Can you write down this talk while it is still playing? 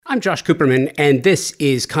I'm Josh Cooperman, and this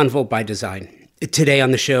is Convo by Design. Today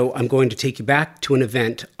on the show, I'm going to take you back to an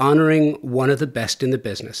event honoring one of the best in the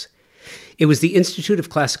business. It was the Institute of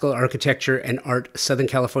Classical Architecture and Art Southern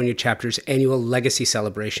California Chapter's annual Legacy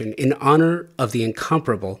Celebration in honor of the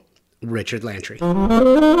incomparable Richard Landry.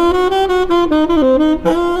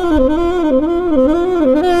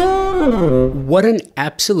 What an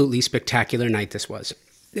absolutely spectacular night this was.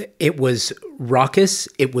 It was raucous,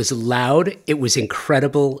 it was loud, it was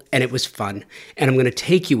incredible, and it was fun. And I'm going to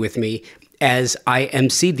take you with me as I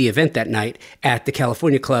emceed the event that night at the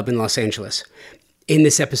California Club in Los Angeles. In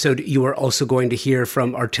this episode, you are also going to hear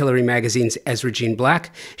from Artillery Magazine's Ezrha Jean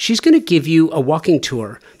Black. She's going to give you a walking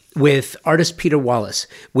tour with artist Peter Wallace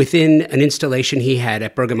within an installation he had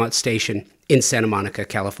at Bergamot Station in Santa Monica,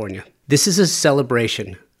 California. This is a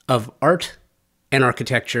celebration of art and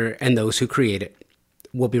architecture and those who create it.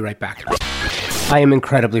 We'll be right back. I am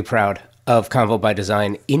incredibly proud of Convo by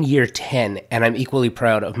Design in year 10, and I'm equally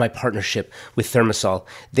proud of my partnership with ThermaSol.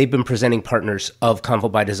 They've been presenting partners of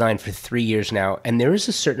Convo by Design for 3 years now, and there is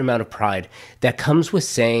a certain amount of pride that comes with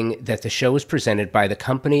saying that the show is presented by the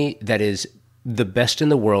company that is the best in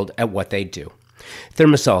the world at what they do.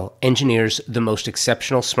 ThermaSol engineers the most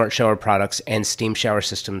exceptional smart shower products and steam shower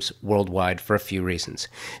systems worldwide for a few reasons.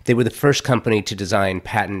 They were the first company to design,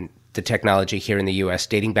 patent the technology here in the U.S.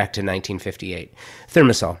 dating back to 1958.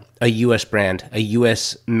 ThermaSol, a U.S. brand, a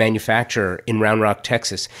U.S. manufacturer in Round Rock,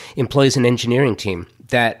 Texas, employs an engineering team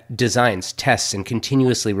that designs, tests, and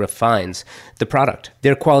continuously refines the product.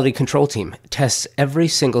 Their quality control team tests every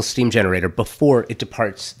single steam generator before it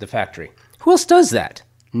departs the factory. Who else does that?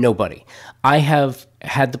 Nobody. I have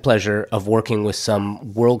had the pleasure of working with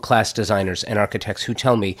some world-class designers and architects who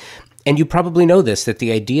tell me, and you probably know this, that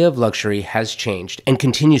the idea of luxury has changed and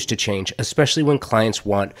continues to change, especially when clients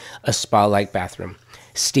want a spa-like bathroom.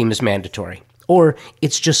 Steam is mandatory, or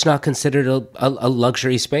it's just not considered a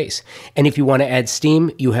luxury space. And if you want to add steam,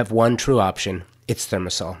 you have one true option. It's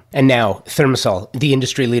ThermaSol. And now, ThermaSol, the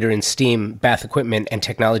industry leader in steam, bath equipment, and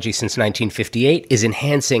technology since 1958, is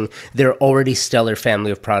enhancing their already stellar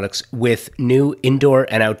family of products with new indoor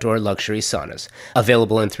and outdoor luxury saunas.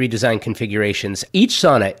 Available in 3 design configurations, each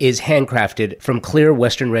sauna is handcrafted from clear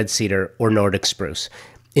Western red cedar or Nordic spruce,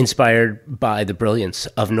 inspired by the brilliance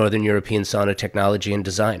of Northern European sauna technology and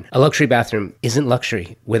design. A luxury bathroom isn't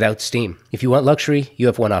luxury without steam. If you want luxury, you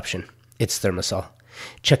have one option. It's ThermaSol.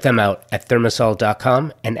 Check them out at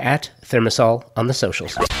thermasol.com and at ThermaSol on the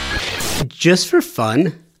socials. Just for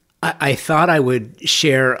fun, I thought I would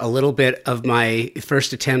share a little bit of my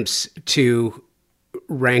first attempts to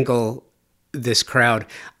wrangle this crowd.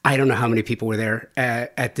 I don't know how many people were there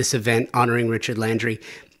at this event honoring Richard Landry.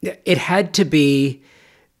 It had to be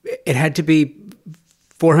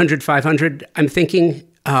 400, 500. I'm thinking,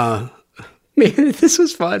 man, this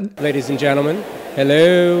was fun. Ladies and gentlemen,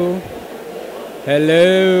 hello.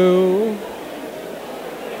 Hello.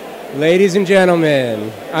 Ladies and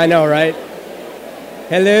gentlemen. I know, right?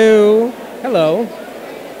 Hello. Hello.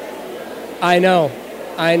 I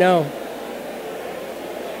know.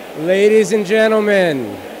 Ladies and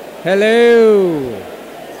gentlemen. Hello.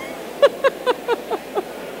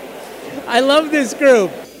 I love this group.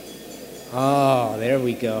 Oh, there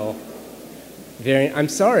we go. I'm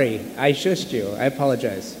sorry. I shushed you. I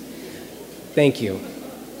apologize. Thank you.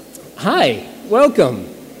 Hi. Welcome.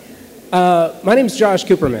 My name's Josh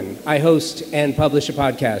Cooperman. I host and publish a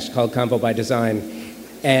podcast called Convo by Design.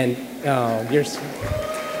 And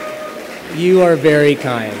you are very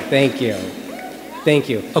kind. Thank you. Thank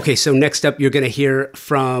you. Okay, so next up, you're going to hear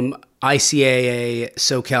from ICAA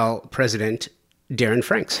SoCal President Darren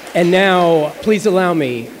Franks. And now, please allow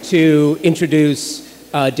me to introduce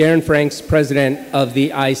Darren Franks, President of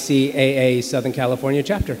the ICAA Southern California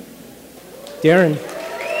Chapter. Darren.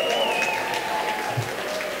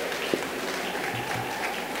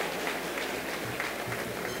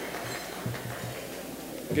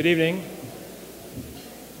 Good evening.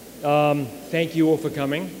 Thank you all for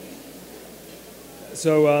coming.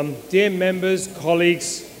 So, dear members,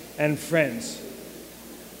 colleagues, and friends,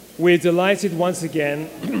 we're delighted once again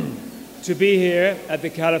to be here at the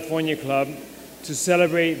California Club to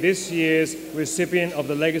celebrate this year's recipient of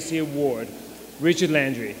the Legacy Award, Richard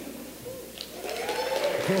Landry.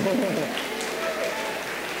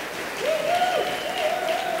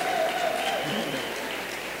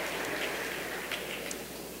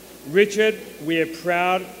 Richard, we are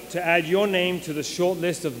proud to add your name to the short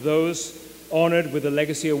list of those honored with the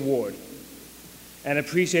Legacy Award and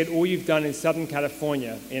appreciate all you've done in Southern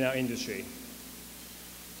California in our industry.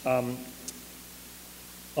 On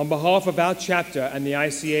behalf of our chapter and the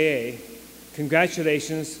ICAA,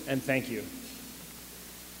 congratulations and thank you.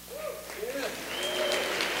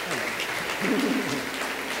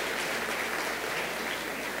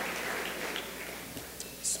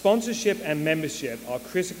 Sponsorship and membership are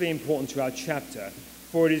critically important to our chapter,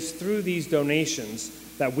 for it is through these donations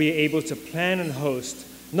that we are able to plan and host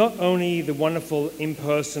not only the wonderful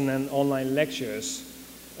in-person and online lectures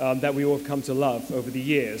that we all have come to love over the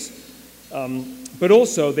years, but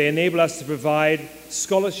also they enable us to provide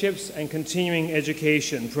scholarships and continuing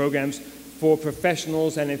education programs for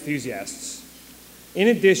professionals and enthusiasts. In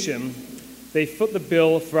addition, they foot the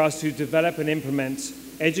bill for us to develop and implement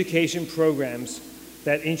education programs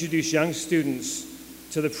that introduce young students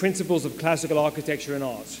to the principles of classical architecture and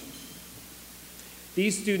art.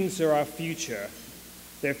 These students are our future.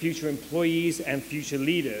 They're future employees and future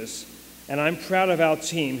leaders, and I'm proud of our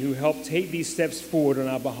team who helped take these steps forward on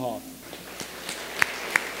our behalf.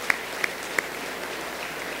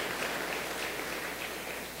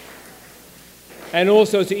 And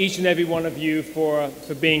also to each and every one of you for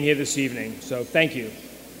being here this evening. So thank you.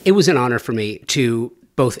 It was an honor for me to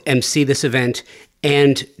both MC this event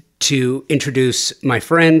and to introduce my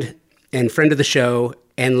friend and friend of the show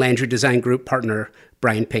and Landry Design Group partner,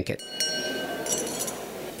 Brian Pinkett.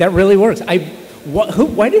 That really works.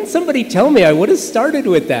 Why didn't somebody tell me? I would have started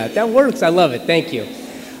with that. That works. I love it. Thank you.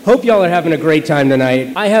 Hope y'all are having a great time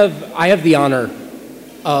tonight. I have the honor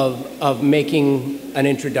of making an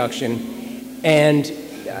introduction, and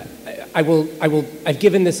I've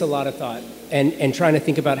given this a lot of thought and trying to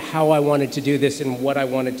think about how I wanted to do this and what I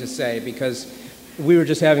wanted to say, because we were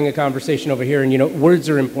just having a conversation over here, and words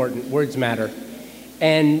are important. Words matter.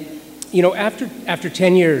 And after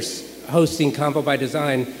 10 years hosting Convo by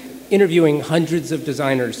Design, interviewing hundreds of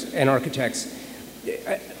designers and architects,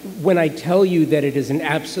 when I tell you that it is an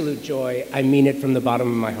absolute joy, I mean it from the bottom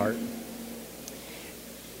of my heart.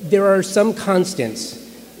 There are some constants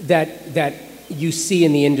that you see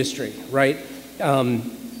in the industry, right?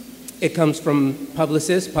 It comes from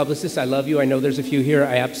publicists. Publicists, I love you. I know there's a few here.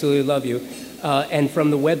 I absolutely love you. And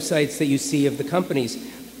from the websites that you see of the companies,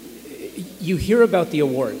 you hear about the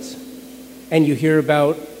awards and you hear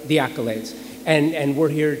about the accolades. And we're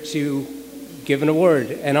here to give an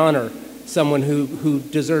award and honor someone who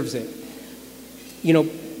deserves it.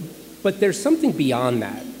 But there's something beyond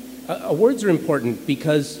that. Awards are important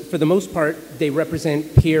because, for the most part, they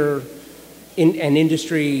represent peer and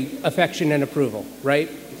industry affection and approval, right?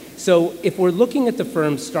 So if we're looking at the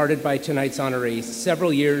firms started by tonight's honorees,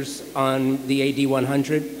 several years on the AD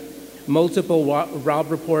 100, multiple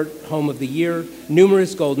Rob Report Home of the Year,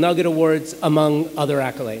 numerous Gold Nugget Awards, among other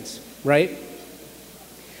accolades, right?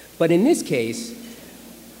 But in this case,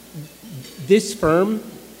 this firm,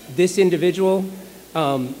 this individual,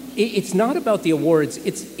 it's not about the awards,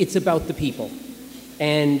 it's about the people.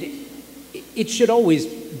 And it should always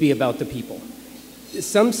be about the people.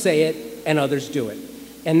 Some say it and others do it.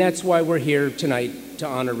 And that's why we're here tonight, to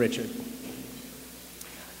honor Richard.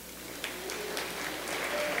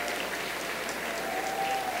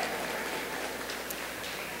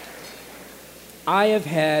 I have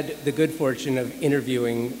had the good fortune of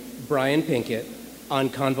interviewing Brian Pinkett on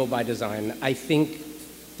Convo by Design, I think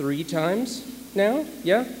 3 times now,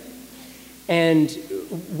 yeah? And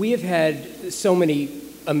we have had so many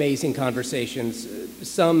amazing conversations,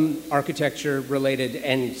 some architecture related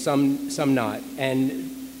and some not. And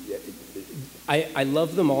I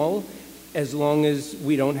love them all as long as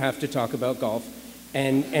we don't have to talk about golf.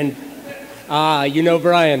 And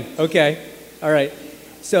Brian, okay, all right.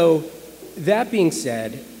 So that being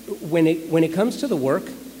said, when it comes to the work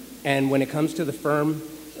and when it comes to the firm,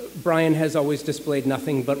 Brian has always displayed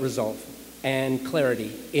nothing but resolve and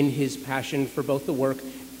clarity in his passion for both the work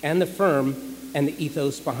and the firm and the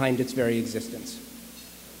ethos behind its very existence.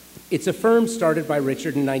 It's a firm started by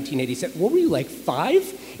Richard in 1987. What were you, like 5?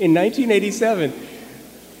 In 1987.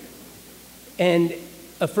 And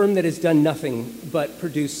a firm that has done nothing but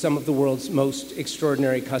produce some of the world's most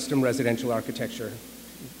extraordinary custom residential architecture.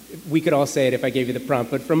 We could all say it if I gave you the prompt,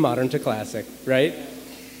 but from modern to classic, right?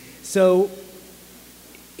 So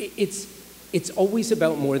it's always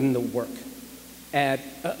about more than the work.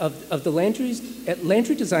 Of the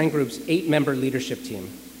Landry Design Group's 8-member leadership team,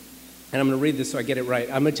 and I'm going to read this so I get it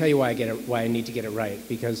right. I'm going to tell you why I need to get it right,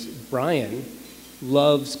 because Brian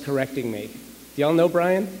loves correcting me. Do y'all know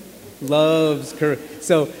Brian? Loves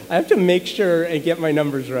so I have to make sure and get my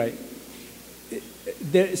numbers right.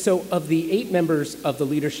 So of the 8 members of the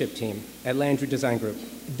leadership team at Landry Design Group,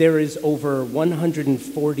 there is over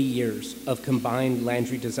 140 years of combined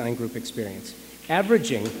Landry Design Group experience,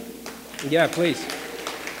 averaging, yeah, please.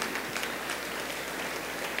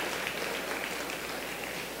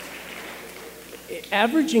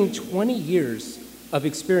 Averaging 20 years of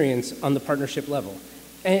experience on the partnership level.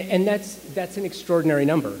 And that's an extraordinary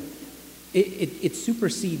number. It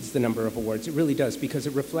supersedes the number of awards. It really does, because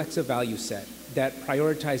it reflects a value set that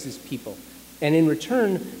prioritizes people. And in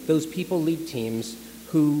return, those people lead teams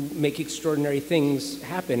who make extraordinary things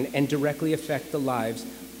happen and directly affect the lives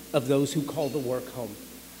of those who call the work home.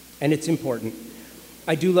 And it's important.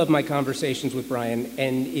 I do love my conversations with Brian,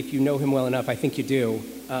 and if you know him well enough, I think you do.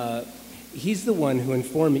 He's the one who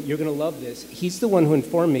informed me, you're gonna love this, he's the one who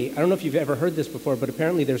informed me, I don't know if you've ever heard this before, but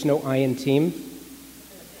apparently there's no I in team.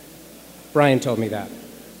 Brian told me that.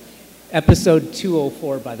 Episode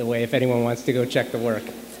 204, by the way, if anyone wants to go check the work.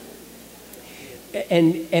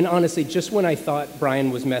 And honestly, just when I thought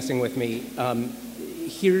Brian was messing with me,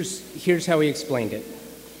 here's how he explained it.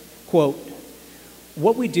 Quote,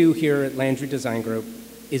 "What we do here at Landry Design Group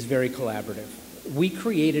is very collaborative. We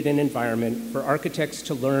created an environment for architects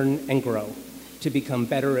to learn and grow, to become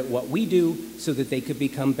better at what we do so that they could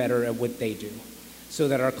become better at what they do, so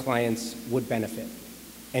that our clients would benefit."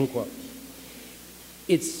 End quote.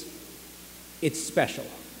 It's special,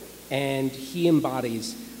 and he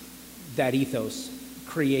embodies that ethos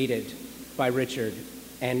created by Richard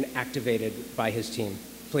and activated by his team.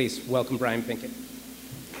 Please welcome Brian Pinkett.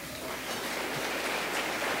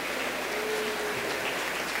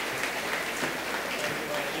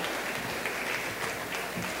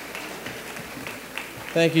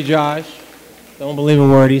 Thank you, Josh. Don't believe a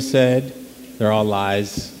word he said. They're all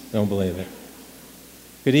lies. Don't believe it.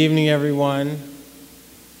 Good evening, everyone.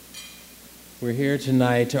 We're here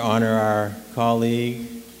tonight to honor our colleague,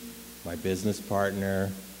 my business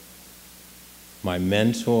partner, my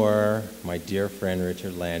mentor, my dear friend,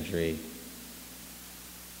 Richard Landry,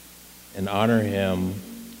 and honor him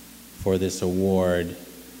for this award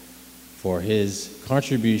for his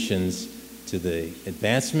contributions to the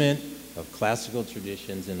advancement of classical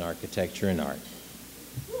traditions in architecture and art.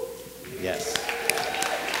 Yes.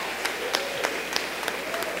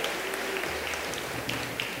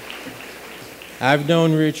 I've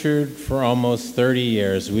known Richard for almost 30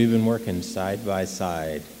 years. We've been working side by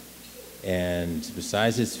side. And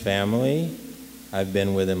besides his family, I've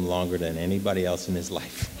been with him longer than anybody else in his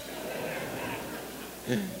life.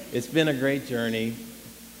 It's been a great journey.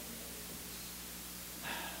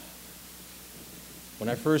 When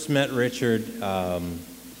I first met Richard,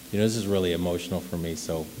 this is really emotional for me,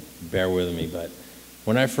 so bear with me, but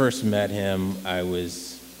when I first met him, I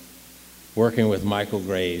was working with Michael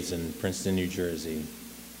Graves in Princeton, New Jersey,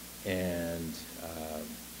 and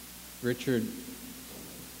Richard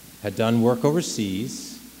had done work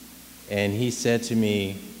overseas, and he said to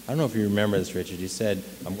me, I don't know if you remember this, Richard, he said,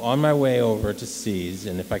 "I'm on my way over to seas,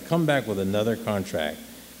 and if I come back with another contract,"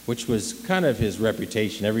 which was kind of his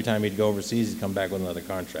reputation. Every time he'd go overseas, he'd come back with another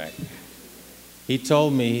contract. He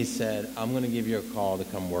told me, he said, "I'm going to give you a call to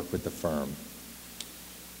come work with the firm."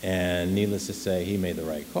 And needless to say, he made the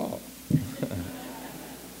right call.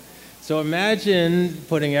 So imagine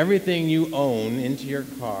putting everything you own into your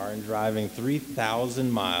car and driving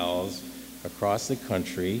 3,000 miles across the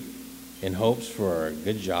country in hopes for a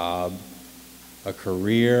good job, a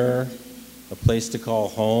career, a place to call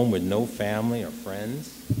home with no family or friends.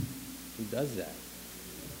 Who does that?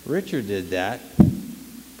 Richard did that,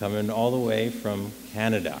 coming all the way from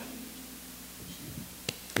Canada.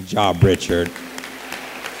 Good job, Richard.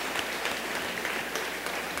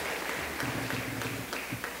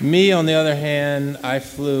 Me, on the other hand, I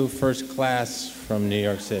flew first class from New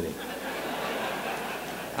York City.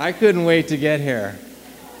 I couldn't wait to get here.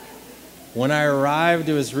 When I arrived,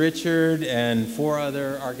 it was Richard and 4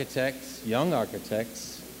 other architects, young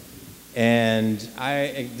architects, and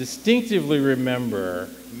I distinctively remember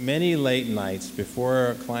many late nights before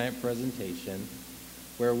a client presentation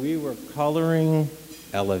where we were coloring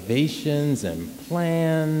elevations and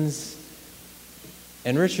plans,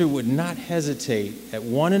 and Richard would not hesitate at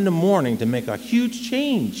 1 in the morning to make a huge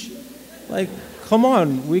change. Like, come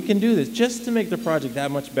on, we can do this, just to make the project that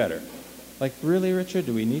much better. Like, really, Richard,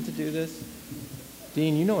 do we need to do this?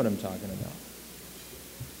 Dean, you know what I'm talking about.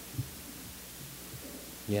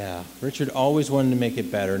 Yeah, Richard always wanted to make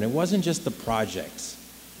it better, and it wasn't just the projects.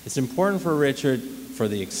 It's important for Richard for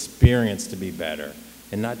the experience to be better,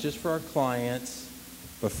 and not just for our clients,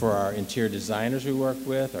 but for our interior designers we work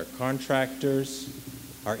with, our contractors,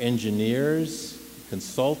 our engineers,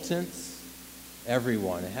 consultants,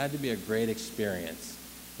 everyone. It had to be a great experience,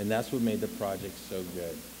 and that's what made the project so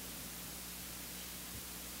good.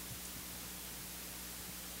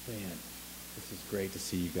 Man, this is great to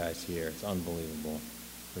see you guys here. It's unbelievable.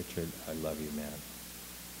 Richard, I love you, man.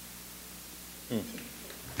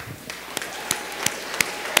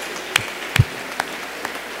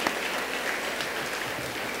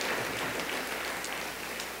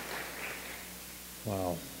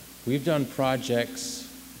 Wow. We've done projects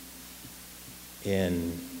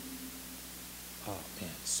in, oh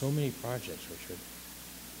man, so many projects, Richard.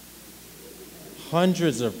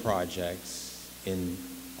 Hundreds of projects in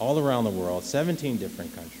all around the world, 17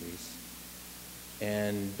 different countries.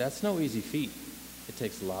 And that's no easy feat. It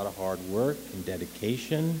takes a lot of hard work and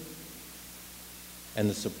dedication and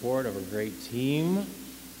the support of a great team.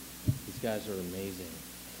 These guys are amazing.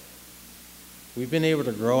 We've been able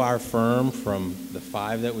to grow our firm from the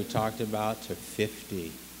 5 that we talked about to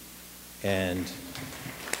 50. And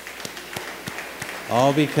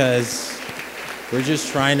all because we're just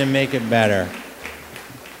trying to make it better,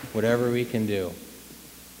 whatever we can do.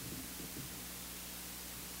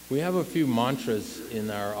 We have a few mantras in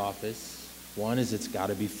our office. One is it's got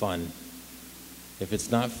to be fun. If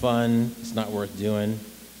it's not fun, it's not worth doing.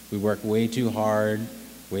 We work way too hard,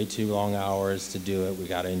 way too long hours to do it. We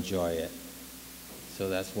got to enjoy it. So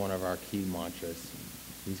that's one of our key mantras.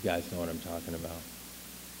 These guys know what I'm talking about.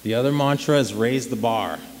 The other mantra is raise the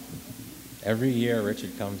bar. Every year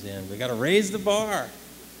Richard comes in, we got to raise the bar.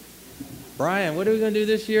 Brian, what are we going to do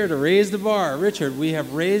this year to raise the bar? Richard, we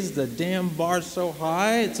have raised the damn bar so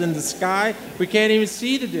high, it's in the sky, we can't even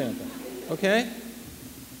see the damn thing. Okay?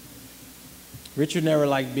 Richard never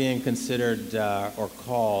liked being considered or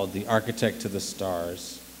called the architect to the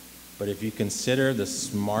stars. But if you consider the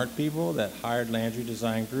smart people that hired Landry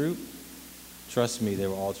Design Group, trust me, they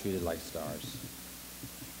were all treated like stars.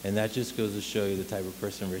 And that just goes to show you the type of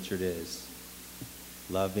person Richard is.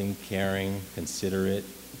 Loving, caring, considerate,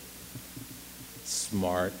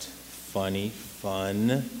 smart, funny,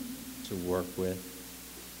 fun to work with,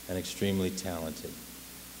 and extremely talented.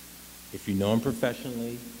 If you know him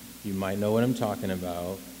professionally, you might know what I'm talking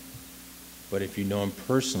about. But if you know him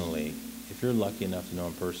personally, if you're lucky enough to know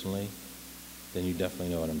him personally, then you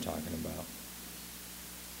definitely know what I'm talking about.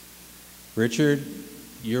 Richard,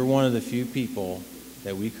 you're one of the few people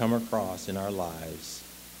that we come across in our lives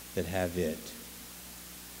that have it.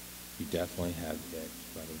 You definitely have it,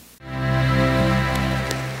 buddy.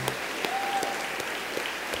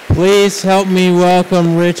 Please help me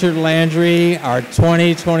welcome Richard Landry, our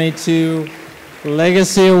 2022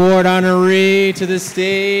 Legacy Award honoree, to the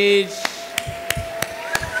stage.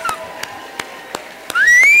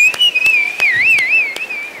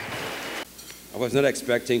 I was not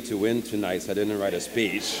expecting to win tonight, so I didn't write a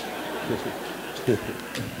speech.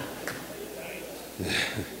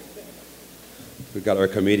 We've got our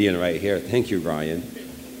comedian right here. Thank you, Brian.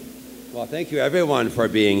 Well, thank you, everyone, for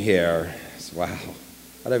being here. Wow.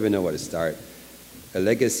 I don't even know where to start. A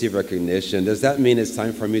legacy recognition. Does that mean it's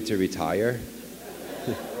time for me to retire?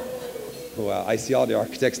 Well, I see all the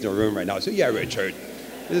architects in the room right now. So, yeah, Richard,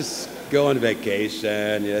 just go on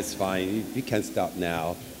vacation. Yeah, it's fine. You can't stop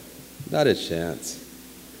now. Not a chance.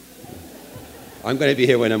 I'm going to be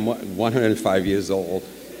here when I'm 105 years old,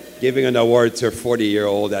 giving an award to a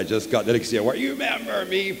 40-year-old that just got the Legacy Award. You remember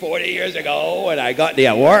me 40 years ago when I got the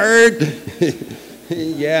award?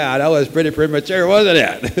 Yeah, that was pretty premature, wasn't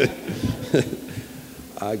it?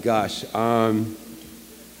 Gosh. I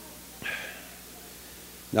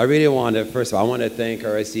really want to, first of all, I want to thank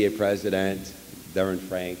our ICAA president, Darren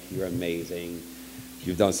Frank. You're amazing.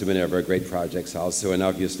 You've done so many of our great projects also, and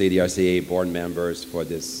obviously the ICAA board members for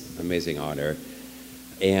this amazing honor.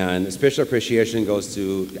 And special appreciation goes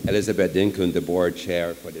to Elizabeth Dinkun, the board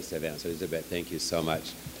chair for this event. So Elizabeth, thank you so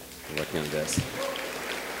much for working on this.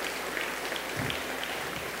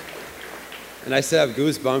 And I still have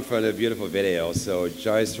goosebumps from the beautiful video. So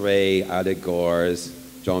Joyce Ray, Ada Gores,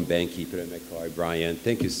 John Benke, Peter McCoy, Brian,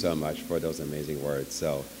 thank you so much for those amazing words.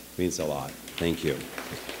 So it means a lot. Thank you.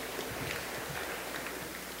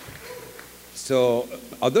 So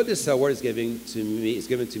although this award is given to me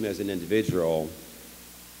as an individual,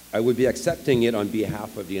 I would be accepting it on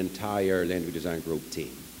behalf of the entire Landry Design Group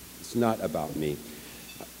team. It's not about me.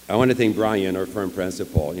 I want to thank Brian, our firm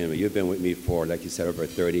principal. You know, you've been with me for, like you said, over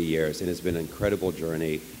 30 years, and it's been an incredible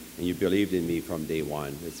journey, and you believed in me from day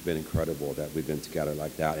one. It's been incredible that we've been together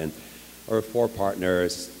like that. And our 4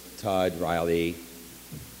 partners, Todd Riley,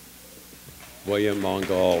 William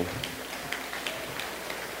Mongol,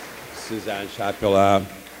 Suzanne Chapela,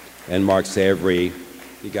 and Mark Savory.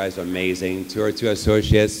 You guys are amazing. To our 2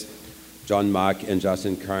 associates, John Mock and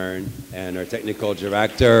Justin Kern, and our technical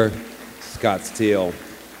director, Scott Steele.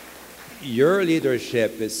 Your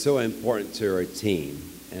leadership is so important to our team,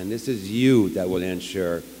 and this is you that will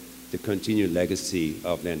ensure the continued legacy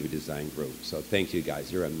of Landry Design Group. So thank you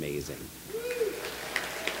guys, you're amazing.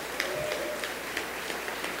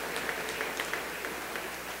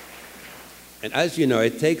 And as you know,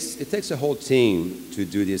 it takes a whole team to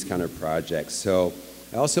do these kind of projects. So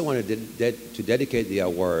I also want to dedicate the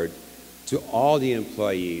award to all the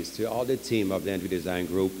employees, to all the team of Landry Design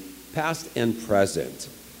Group, past and present.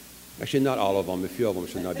 Actually, not all of them. A few of them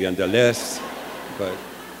should not be on the list, but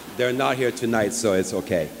they're not here tonight, so it's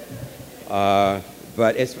okay.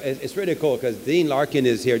 But it's really cool because Dean Larkin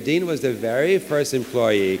is here. Dean was the very first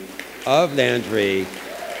employee of Landry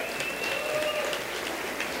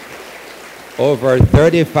over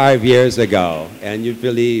 35 years ago, and you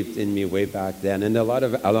believed in me way back then. And a lot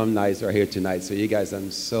of alumni are here tonight, so you guys,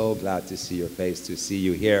 I'm so glad to see your face, to see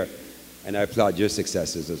you here, and I applaud your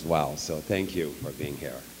successes as well. So thank you for being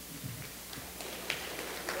here.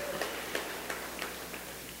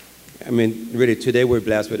 I mean, really, today we're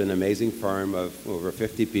blessed with an amazing firm of over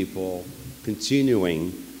 50 people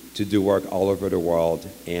continuing to do work all over the world,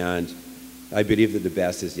 and I believe that the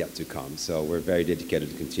best is yet to come. So we're very dedicated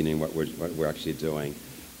to continuing what we're actually doing.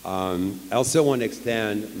 I also want to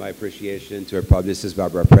extend my appreciation to our publicist,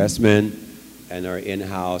 Barbara Pressman, and our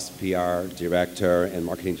in-house PR director and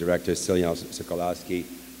marketing director, Celia Sokolowski,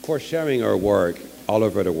 for sharing our work all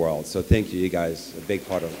over the world. So thank you, you guys, a big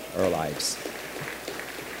part of our lives.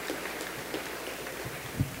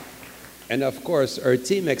 And of course, our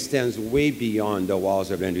team extends way beyond the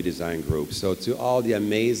walls of Landry Design Group. So to all the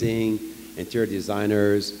amazing interior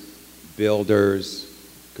designers, builders,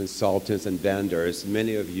 consultants, and vendors,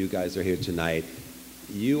 many of you guys are here tonight.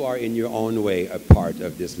 You are in your own way a part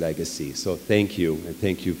of this legacy. So thank you, and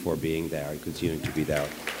thank you for being there and continuing to be there.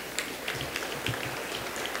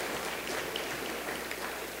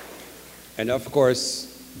 And of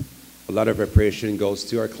course, a lot of appreciation goes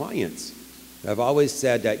to our clients. I've always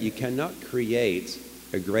said that you cannot create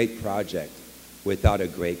a great project without a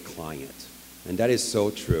great client. And that is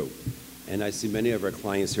so true. And I see many of our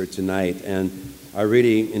clients here tonight, and I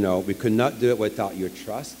really, we could not do it without your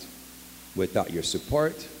trust, without your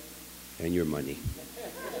support, and your money.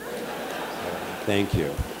 So, thank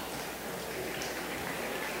you.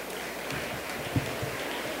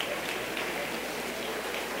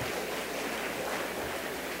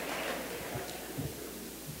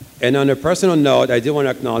 And on a personal note, I do want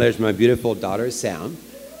to acknowledge my beautiful daughter, Sam,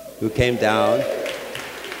 who came down.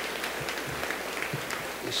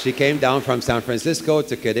 She came down from San Francisco,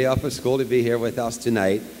 took a day off of school to be here with us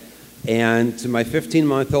tonight. And to my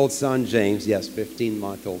 15-month-old son, James, yes,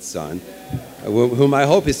 15-month-old son, whom I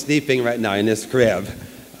hope is sleeping right now in his crib.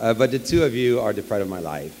 But the two of you are the pride of my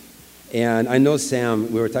life. And I know,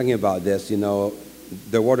 Sam, we were talking about this,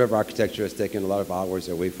 the world of architecture has taken a lot of hours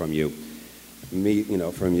away from you.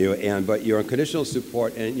 From you, but your unconditional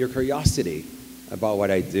support and your curiosity about what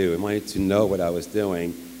I do and wanting to know what I was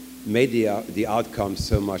doing made the outcome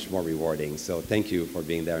so much more rewarding. So thank you for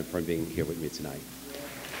being there and for being here with me tonight.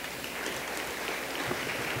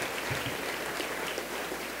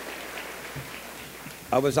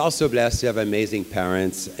 I was also blessed to have amazing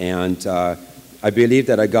parents, and I believe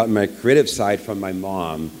that I got my creative side from my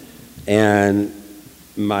mom and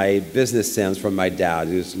my business sense from my dad,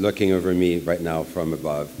 who's looking over me right now from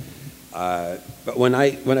above. But when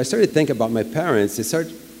I started to think about my parents, it started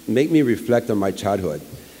to make me reflect on my childhood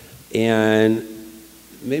and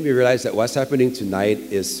made me realize that what's happening tonight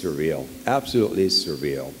is surreal, absolutely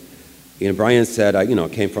surreal. Brian said, I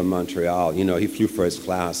came from Montreal. He flew first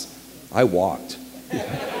class. I walked,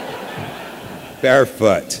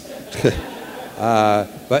 barefoot.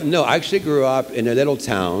 But no, I actually grew up in a little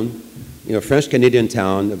town, French-Canadian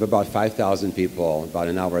town of about 5,000 people, about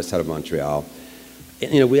an hour outside of Montreal.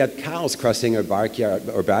 And, we had cows crossing our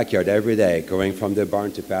backyard every day, going from the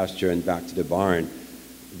barn to pasture and back to the barn.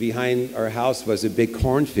 Behind our house was a big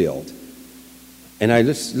cornfield. And I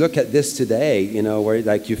just look at this today, where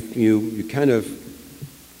like you kind of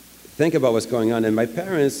think about what's going on. And my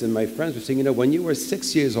parents and my friends were saying, when you were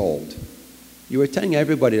 6 years old, you were telling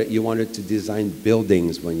everybody that you wanted to design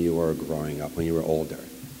buildings when you were growing up, when you were older.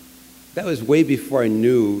 That was way before I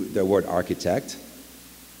knew the word architect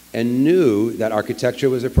and knew that architecture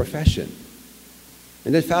was a profession.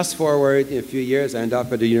 And then fast forward a few years, I ended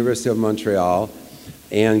up at the University of Montreal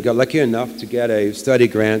and got lucky enough to get a study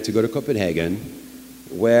grant to go to Copenhagen,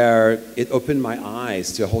 where it opened my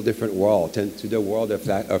eyes to a whole different world, to the world of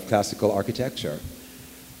classical architecture.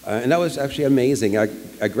 And that was actually amazing. I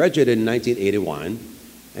graduated in 1981.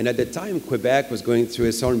 And at the time, Quebec was going through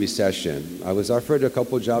its own recession. I was offered a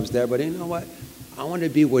couple jobs there, but you know what? I want to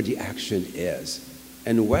be where the action is.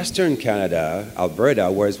 And Western Canada, Alberta,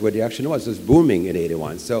 where the action was booming in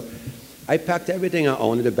 81. So I packed everything I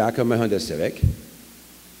owned in the back of my Honda Civic,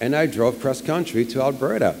 and I drove cross-country to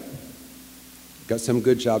Alberta. Got some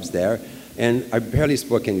good jobs there. And I barely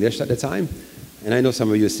spoke English at the time. And I know some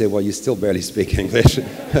of you say, well, you still barely speak English.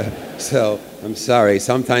 So I'm sorry.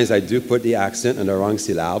 Sometimes I do put the accent on the wrong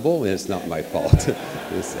syllable, and it's not my fault.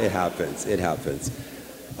 It happens. It happens.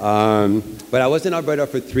 But I was in Alberta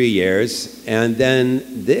for 3 years, and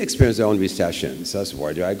then they experienced their own recession. So I said,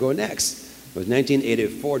 where do I go next? It was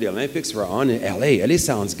 1984. The Olympics were on in LA. LA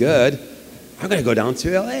sounds good. I'm going to go down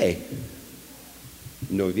to LA.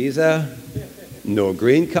 No visa, no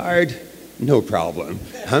green card, no problem.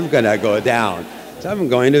 I'm going to go down. So I'm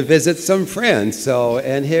going to visit some friends.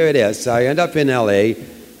 And here it is. So I end up in LA,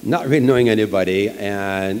 not really knowing anybody,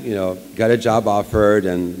 and got a job offered,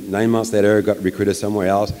 and 9 months later got recruited somewhere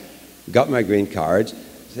else, got my green card.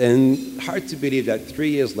 And hard to believe that 3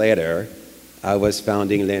 years later, I was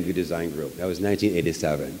founding Landry Design Group. That was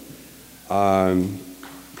 1987.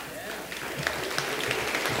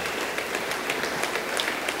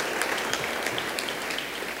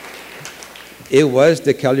 It was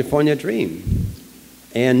the California dream.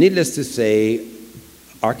 And needless to say,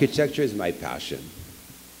 architecture is my passion.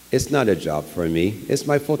 It's not a job for me. It's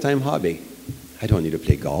my full-time hobby. I don't need to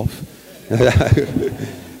play golf.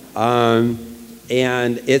 And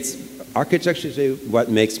architecture is what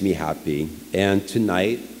makes me happy. And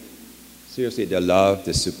tonight, seriously, the love,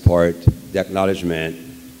 the support, the acknowledgement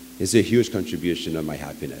is a huge contribution of my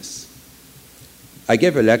happiness. I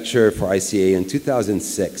gave a lecture for ICAA in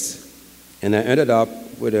 2006. And I ended up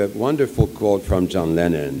with a wonderful quote from John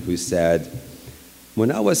Lennon, who said,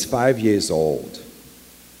 when I was 5 years old,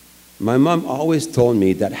 my mom always told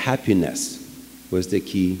me that happiness was the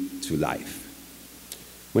key to life.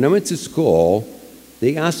 When I went to school,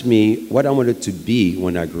 they asked me what I wanted to be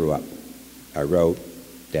when I grew up. I wrote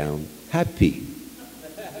down happy.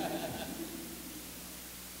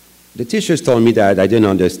 The teachers told me that I didn't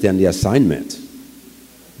understand the assignment.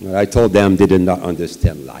 I told them they did not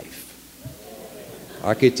understand life.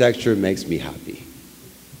 Architecture makes me happy.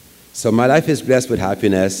 So my life is blessed with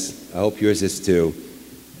happiness. I hope yours is too.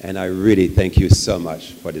 And I really thank you so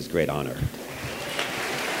much for this great honor.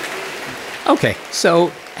 Okay,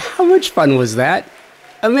 so how much fun was that?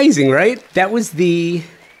 Amazing, right? That was the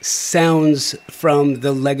sounds from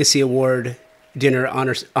the Legacy Award dinner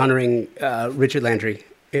honoring Richard Landry.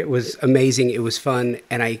 It was amazing. It was fun.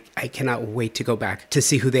 And I cannot wait to go back to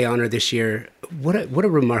see who they honor this year. What a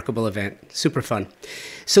remarkable event. Super fun.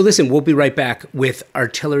 So listen, we'll be right back with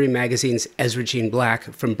Artillery Magazine's Ezra Jean Black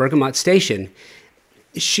from Bergamot Station.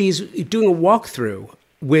 She's doing a walkthrough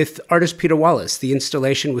with artist Peter Wallace. The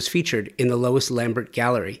installation was featured in the Lois Lambert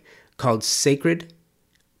Gallery called Sacred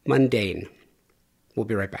Mundane. We'll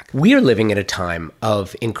be right back. We are living at a time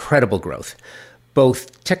of incredible growth,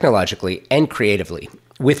 both technologically and creatively,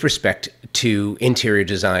 with respect to interior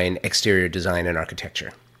design, exterior design, and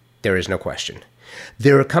architecture. There is no question.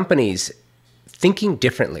 There are companies thinking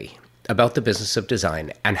differently about the business of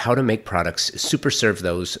design and how to make products super serve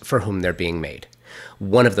those for whom they're being made.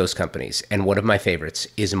 One of those companies, and one of my favorites,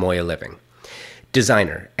 is Moya Living.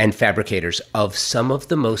 Designer and fabricators of some of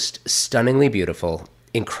the most stunningly beautiful,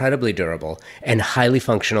 incredibly durable, and highly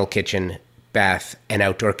functional kitchen, bath, and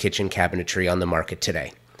outdoor kitchen cabinetry on the market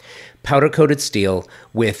today. Powder-coated steel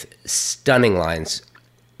with stunning lines,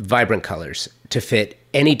 vibrant colors to fit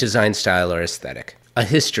any design style or aesthetic. A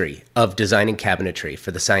history of designing cabinetry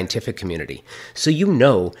for the scientific community, so you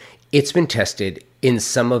know it's been tested in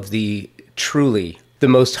some of the truly the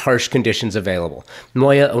most harsh conditions available.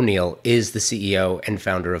 Moya O'Neill is the CEO and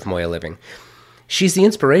founder of Moya Living. She's the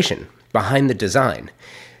inspiration behind the design.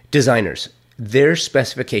 Designers, their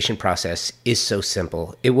specification process is so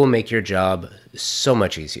simple. It will make your job so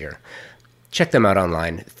much easier. Check them out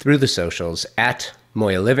online through the socials at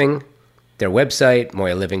Moya Living, their website,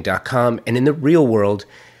 moyaliving.com, and in the real world,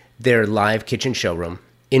 their live kitchen showroom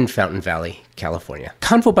in Fountain Valley, California.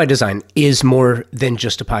 Convo by Design is more than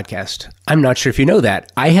just a podcast. I'm not sure if you know that.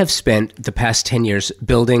 I have spent the past 10 years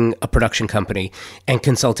building a production company and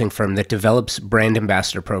consulting firm that develops brand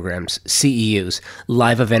ambassador programs, CEUs,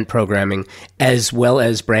 live event programming, as well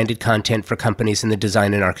as branded content for companies in the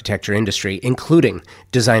design and architecture industry, including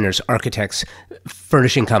designers, architects,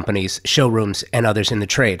 furnishing companies, showrooms, and others in the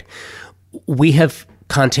trade. We have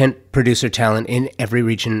content producer talent in every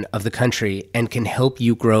region of the country and can help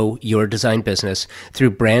you grow your design business through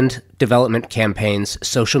brand development campaigns,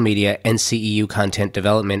 social media, and CEU content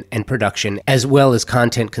development and production, as well as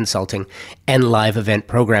content consulting and live event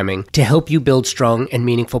programming to help you build strong and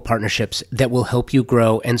meaningful partnerships that will help you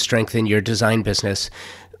grow and strengthen your design business.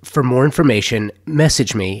 For more information,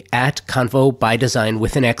 message me at Convo by Design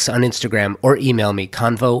with an X on Instagram or email me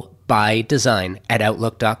convobydesign@outlook.com,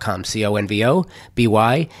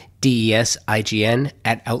 CONVOBYDESIGN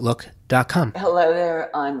 @outlook.com. artilleryjeanblack.com. Hello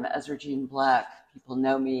there, I'm Ezra Jean Black. People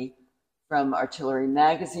know me from Artillery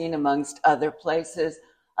Magazine, amongst other places.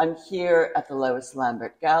 I'm here at the Lois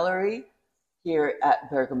Lambert Gallery, here at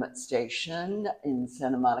Bergamot Station in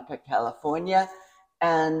Santa Monica, California.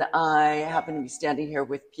 And I happen to be standing here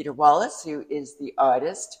with Peter Wallace, who is the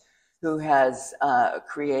artist who has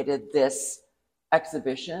created this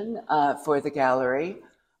exhibition for the gallery,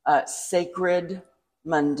 Sacred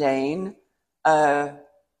Mundane. I'm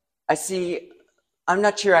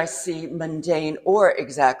not sure I see mundane or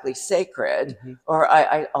exactly sacred, or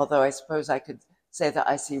although I suppose I could say that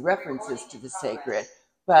I see references to the sacred.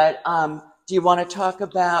 But do you want to talk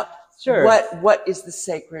about what is the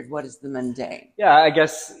sacred, what is the mundane? Yeah, I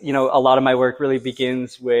guess, a lot of my work really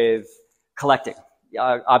begins with collecting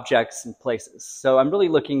objects and places. So I'm really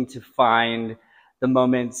looking to find the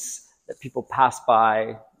moments that people pass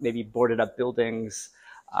by, maybe boarded up buildings,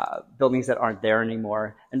 buildings that aren't there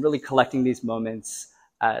anymore, and really collecting these moments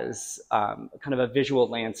as kind of a visual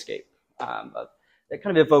landscape that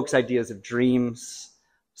kind of evokes ideas of dreams,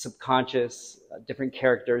 subconscious, different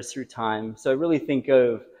characters through time. So I really think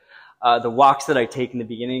of the walks that I take in the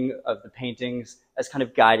beginning of the paintings as kind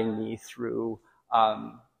of guiding me through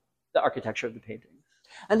the architecture of the paintings.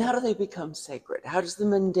 And how do they become sacred? How does the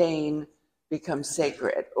mundane become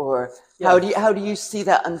sacred? Or how do you see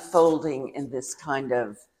that unfolding in this kind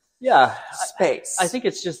of space? I think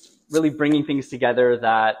it's just really bringing things together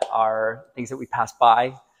that are things that we pass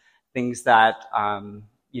by, things that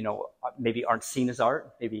maybe aren't seen as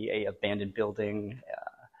art, maybe a abandoned building,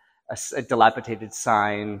 a dilapidated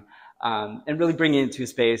sign, and really bringing it into a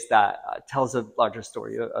space that tells a larger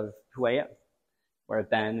story of who I am, where I've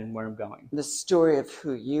been, and where I'm going. The story of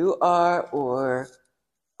who you are, or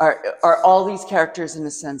are all these characters in a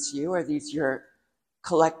sense you? Are these your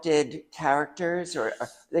collected characters, or are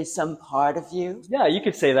they some part of you? Yeah, you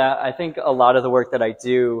could say that. I think a lot of the work that I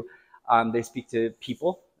do, they speak to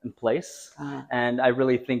people and place. And I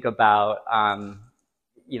really think about,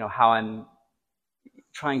 how I'm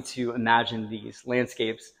trying to imagine these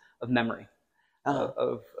landscapes of memory,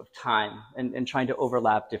 of time, and trying to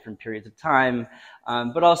overlap different periods of time,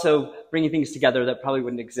 but also bringing things together that probably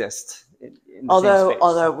wouldn't exist in the same space.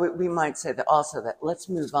 Although we might say that also that, let's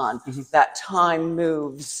move on, that time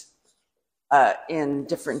moves in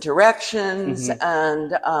different directions,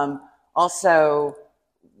 and also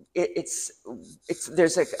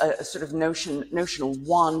there's a sort of notional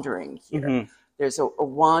wandering here. There's a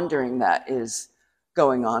wandering that is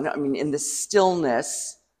going on. I mean, in the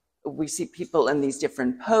stillness, we see people in these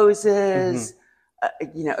different poses,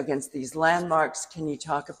 against these landmarks. Can you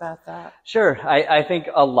talk about that? Sure. I think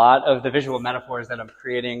a lot of the visual metaphors that I'm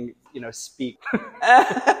creating, speak.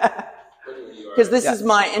 Because this is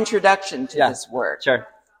my introduction to this work. Sure.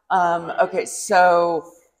 Okay, so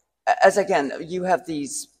as again, you have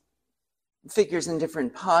these figures in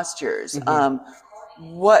different postures.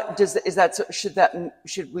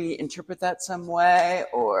 Should we interpret that some way,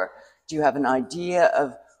 or do you have an idea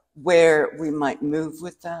of where we might move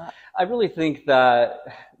with that? I really think that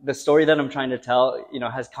the story that I'm trying to tell,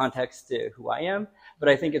 has context to who I am, but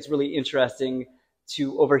I think it's really interesting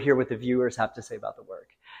to overhear what the viewers have to say about the work.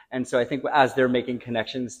 And so I think as they're making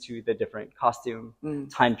connections to the different costume,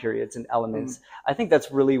 time periods, and elements, I think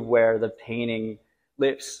that's really where the painting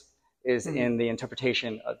lives, is in the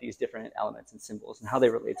interpretation of these different elements and symbols and how they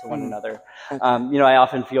relate to one another. Okay. I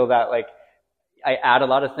often feel that I add a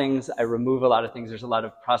lot of things, I remove a lot of things. There's a lot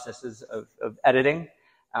of processes of editing,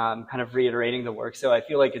 kind of reiterating the work. So I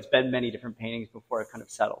feel like it's been many different paintings before I kind of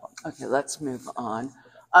settle on. Okay, let's move on.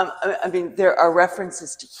 I mean, there are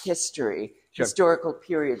references to history, historical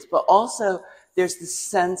periods, but also there's this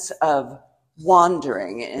sense of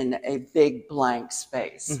wandering in a big blank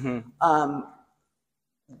space.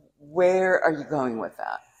 Where are you going with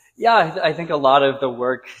that? Yeah, I think a lot of the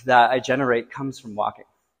work that I generate comes from walking,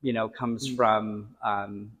 comes from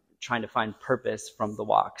trying to find purpose from the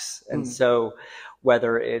walks. And so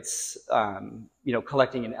whether it's,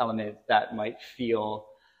 collecting an element that might feel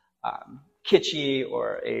kitschy,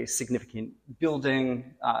 or a significant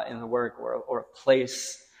building in the work, or a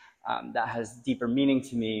place that has deeper meaning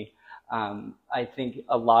to me, I think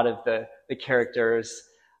a lot of the characters,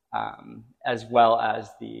 as well as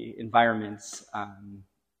the environments,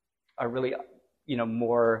 are really,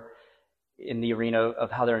 more in the arena of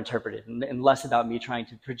how they're interpreted, and less about me trying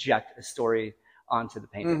to project a story onto the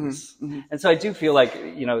paintings. And so I do feel like,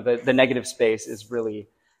 the negative space is really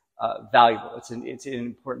valuable. It's an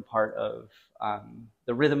important part of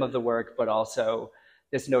the rhythm of the work, but also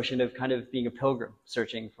this notion of kind of being a pilgrim,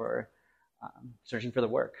 searching for searching for the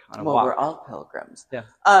work on a Well, walk. we're all pilgrims. Yeah.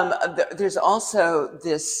 There's also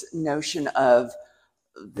this notion of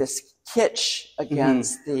this kitsch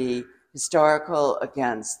against the historical,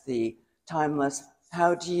 against the timeless.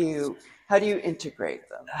 How do you integrate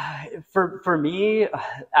them? For me,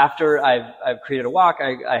 after I've created a walk,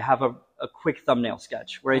 I have a quick thumbnail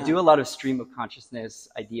sketch where I do a lot of stream of consciousness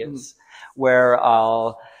ideas, where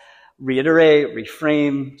I'll reiterate,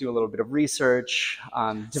 reframe, do a little bit of research,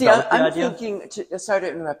 develop the idea. Thinking, sorry to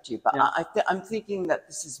interrupt you, but I'm thinking that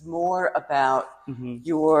this is more about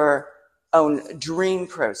your own dream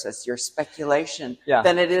process, your speculation,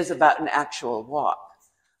 than it is about an actual walk.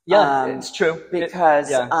 Yeah, it's true. Because,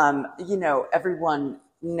 you know, everyone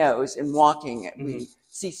knows in walking, we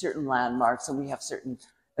see certain landmarks and we have certain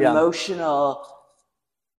emotional,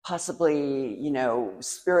 possibly, you know,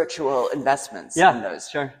 spiritual investments in those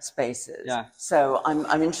spaces. Yeah. So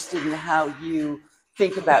I'm interested in how you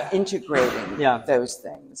think about integrating those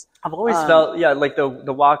things. I've always felt, like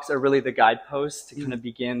the walks are really the guideposts to kind of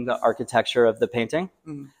begin the architecture of the painting.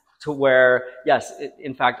 To where, yes,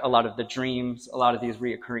 in fact, a lot of the dreams, a lot of these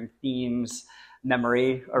reoccurring themes,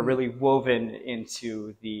 memory are really woven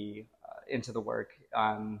into the work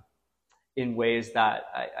in ways that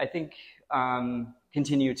I think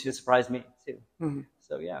continue to surprise me too.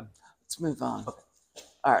 So yeah. Let's move on. Okay.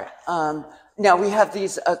 All right. Now we have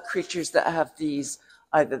these creatures that have these,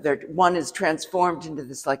 one is transformed into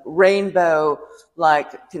this like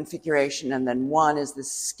rainbow-like configuration, and then one is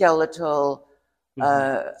this skeletal,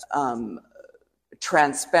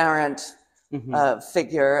 transparent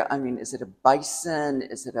figure. I mean, is it a bison?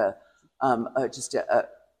 Is it just a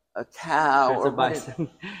cow? It's a bison.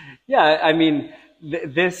 Yeah, I mean,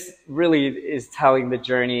 this really is telling the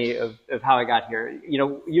journey of how I got here. You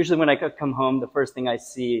know, usually when I come home, the first thing I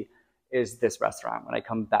see is this restaurant when I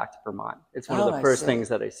come back to Vermont. It's one of the first things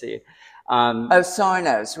that I see.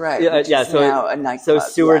 Sarno's, right. Yeah, so now a nightclub. So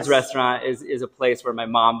Seward's restaurant is a place where my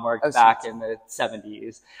mom worked back in the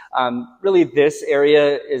 70s. Really, this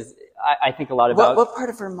area is, I think a lot about... What part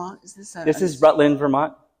of Vermont is this? This is Rutland,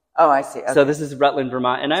 Vermont. Oh, I see. Okay. So this is Rutland,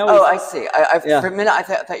 Vermont. And I always... Oh, I see. For a minute, I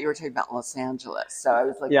thought you were talking about Los Angeles. So I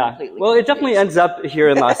was like completely Well, it definitely ends up here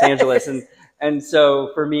in Los Angeles. And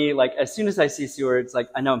so for me, like, as soon as I see Seward's, like,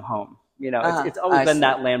 I know I'm home. You know, it's always been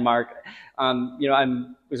that landmark. You know, I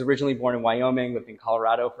was originally born in Wyoming, lived in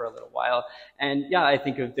Colorado for a little while. And yeah, I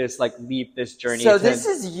think of this like leap, this journey. So this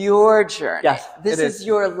is your journey. Yes, this is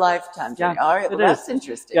your lifetime journey. Yeah, all right, well, that's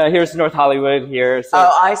interesting. Yeah, here's North Hollywood here. So,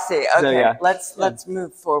 oh, I see. Okay, so, yeah. Let's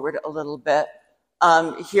move forward a little bit.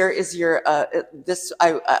 Here is your this.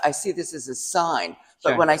 I see this as a sign.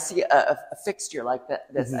 But when I see a fixture like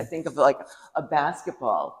this, I think of like a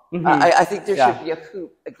basketball. I think there should be a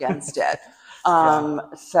hoop against it.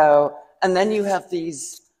 So, and then you have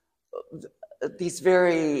these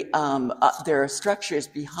very, there are structures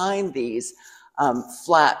behind these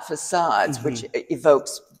flat facades, which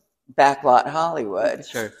evokes backlot Hollywood.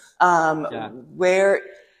 Sure. Where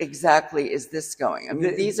exactly is this going? I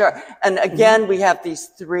mean, these are, and again, we have these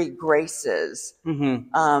three graces.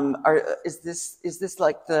 Is this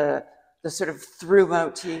like the sort of through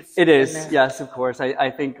motif? It is, yes, of course. I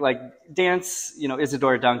think like dance, you know,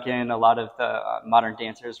 Isadora Duncan, a lot of the modern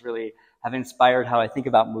dancers really have inspired how I think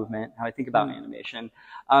about movement, how I think about animation.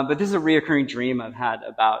 But this is a reoccurring dream I've had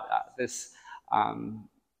about this.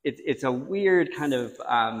 It's a weird kind of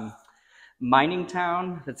mining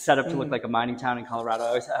town that's set up to look like a mining town in Colorado. I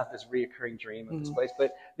always have this reoccurring dream of this place,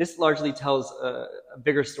 but this largely tells a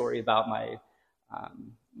bigger story about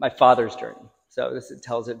my father's journey. So it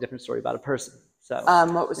tells a different story about a person. So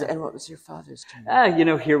what was your father's journey? You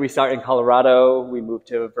know, here we start in Colorado. We moved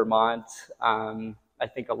to Vermont. I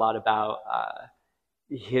think a lot about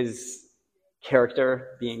his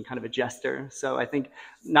character being kind of a jester. So I think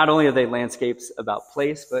not only are they landscapes about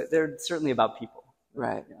place, but they're certainly about people.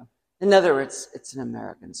 Right. Yeah. In other words, it's an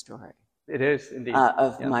American story. It is, indeed.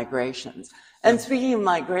 Of migrations. And speaking of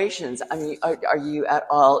migrations, I mean, are you at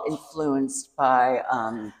all influenced by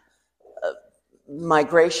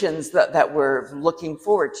migrations that we're looking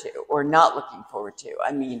forward to or not looking forward to?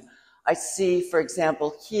 I mean, I see, for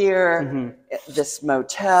example, here, this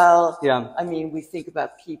motel. Yeah. I mean, we think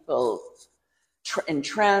about people in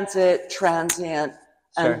transit, transient,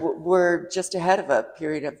 and we're just ahead of a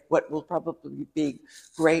period of what will probably be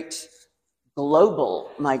great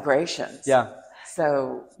global migrations. Yeah.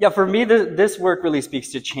 So yeah, for me, this work really speaks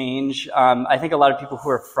to change. I think a lot of people who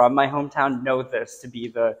are from my hometown know this to be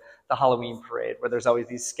the Halloween parade, where there's always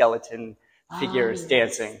these skeleton figures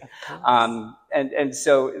dancing. And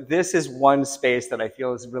so this is one space that I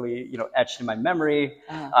feel is really, you know, etched in my memory.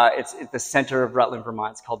 It's at the center of Rutland,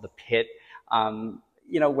 Vermont. It's called the Pit.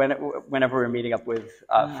 whenever we're meeting up with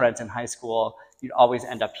friends in high school, you'd always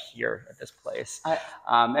end up here at this place.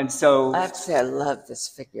 And so I have to say, I love this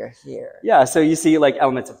figure here. Yeah, so you see like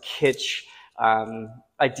elements of kitsch,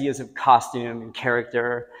 ideas of costume and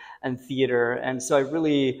character and theater. And so I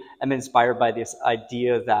really am inspired by this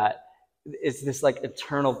idea that it's this like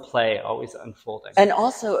eternal play always unfolding. And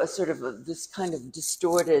also a sort of this kind of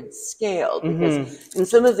distorted scale, because in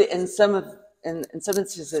some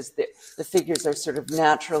instances, the figures are sort of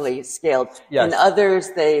naturally scaled. Yes. In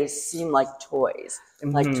others, they seem like toys,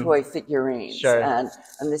 like toy figurines. Sure. And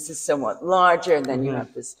this is somewhat larger, and then you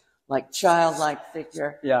have this like childlike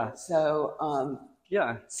figure. Yeah. So,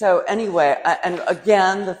 So anyway, and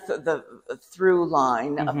again, the through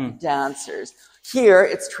line of the dancers. Here,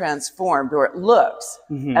 it's transformed, or it looks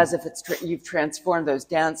as if you've transformed those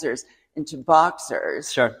dancers into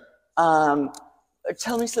boxers. Sure.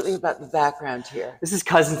 Tell me something about the background here. This is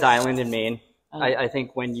Cousins Island in Maine. I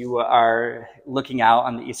think when you are looking out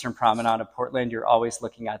on the eastern promenade of Portland, you're always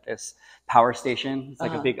looking at this power station. It's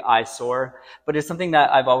like a big eyesore, but it's something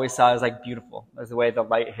that I've always saw as like beautiful, as the way the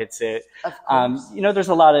light hits it. Of course. There's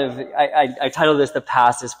a lot of, I titled this "The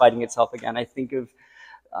Past is Fighting Itself Again." I think of,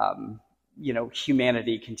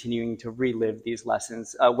 humanity continuing to relive these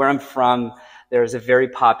lessons. Where I'm from, there's a very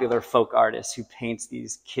popular folk artist who paints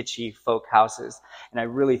these kitschy folk houses. And I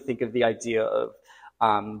really think of the idea of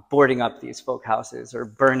boarding up these folk houses or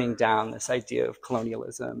burning down this idea of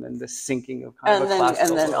colonialism and the sinking of kind of a class.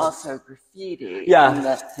 And then also graffiti. Yeah.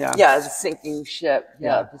 The sinking ship.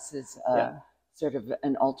 Yeah. This is sort of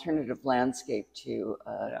an alternative landscape to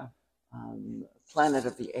Planet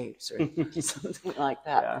of the Apes or something like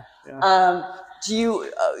that. Do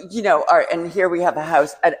you, and here we have a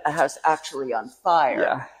house actually on fire.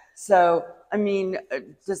 Yeah. So, I mean,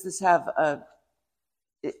 does this have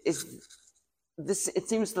it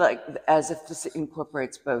seems like as if this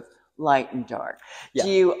incorporates both light and dark.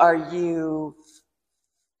 Yeah. Are you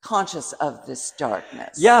conscious of this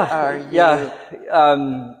darkness? Yeah.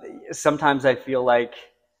 Sometimes I feel like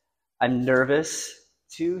I'm nervous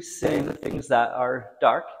to say the things that are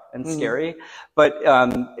dark and scary, but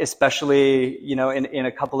especially, in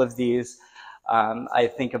a couple of these, I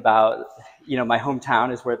think about, my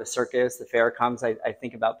hometown is where the circus, the fair comes. I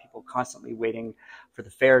think about people constantly waiting for the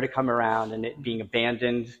fair to come around and it being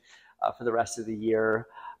abandoned for the rest of the year.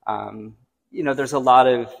 There's a lot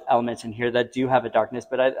of elements in here that do have a darkness,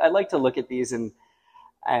 but I like to look at these and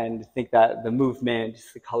think that the movement,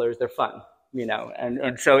 the colors, they're fun,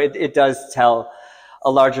 and so it does tell a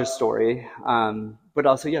larger story. But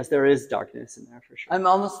also, yes, there is darkness in there for sure. I'm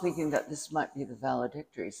almost thinking that this might be the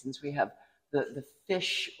valedictory, since we have the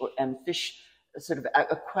fish and fish sort of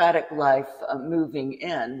aquatic life moving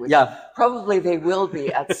in, which probably they will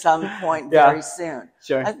be at some point very soon.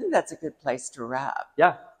 Sure. I think that's a good place to wrap.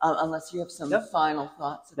 Yeah. Unless you have some final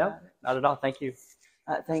thoughts about it. Not at all. Thank you.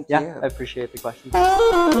 Thank you. I appreciate the question.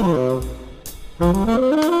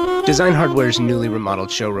 Design Hardware's newly remodeled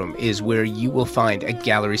showroom is where you will find a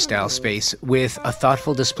gallery-style space with a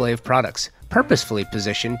thoughtful display of products, purposefully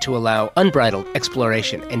positioned to allow unbridled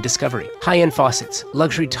exploration and discovery. High-end faucets,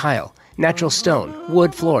 luxury tile, natural stone,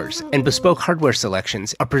 wood floors, and bespoke hardware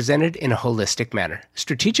selections are presented in a holistic manner,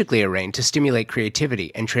 strategically arranged to stimulate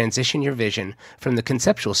creativity and transition your vision from the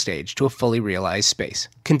conceptual stage to a fully realized space.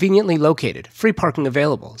 Conveniently located, free parking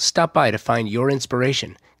available. Stop by to find your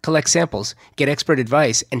inspiration. Collect samples, get expert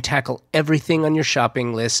advice, and tackle everything on your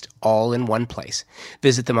shopping list all in one place.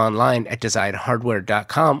 Visit them online at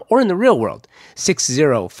designhardware.com or in the real world,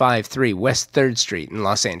 6053 West 3rd Street in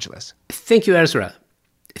Los Angeles. Thank you, Ezrha.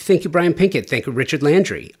 Thank you, Brian Pinkett. Thank you, Richard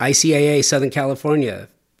Landry, ICAA Southern California,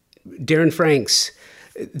 Darren Franks,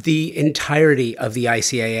 the entirety of the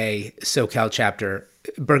ICAA SoCal chapter,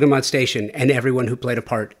 Bergamot Station, and everyone who played a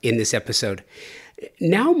part in this episode.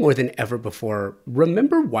 Now more than ever before,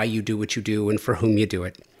 remember why you do what you do and for whom you do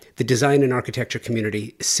it. The design and architecture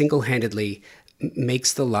community single-handedly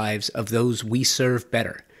makes the lives of those we serve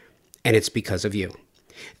better, and it's because of you.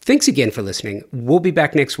 Thanks again for listening. We'll be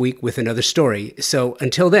back next week with another story, so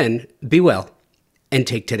until then, be well and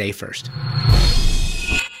take today first.